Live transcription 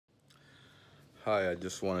Hi, I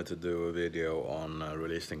just wanted to do a video on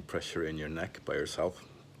releasing pressure in your neck by yourself.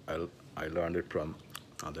 I learned it from,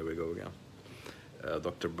 there we go again,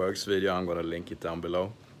 Dr. Berg's video. I'm gonna link it down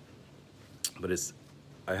below. But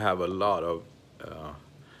I have a lot of,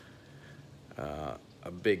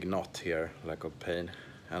 a big knot here, like of pain,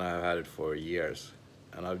 and I've had it for years.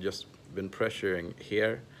 And I've just been pressuring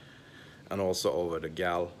here and also over the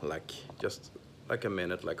gall, just like a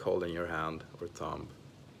minute, like holding your hand or thumb.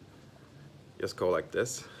 Just go like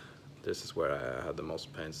this. This is where I had the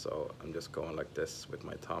most pain, so I'm just going like this with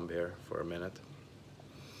my thumb here for a minute.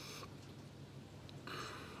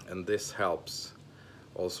 And this helps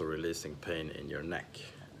also releasing pain in your neck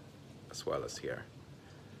as well as here.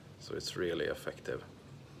 So it's really effective.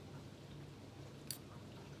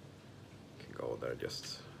 You can go there,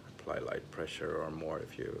 just apply light pressure or more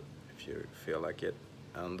if you feel like it.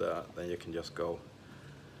 And then you can just go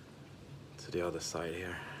to the other side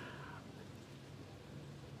here.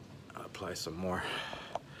 Apply some more.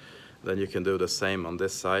 Then you can do the same on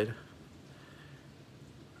this side.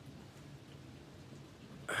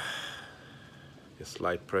 Just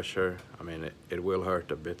light pressure. I mean, it will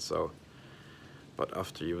hurt a bit, but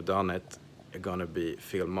after you've done it, you're gonna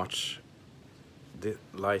feel much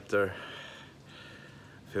lighter.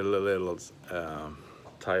 Feel a little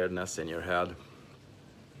tiredness in your head,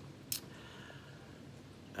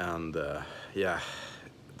 and yeah,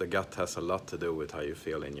 the gut has a lot to do with how you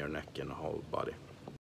feel in your neck and the whole body.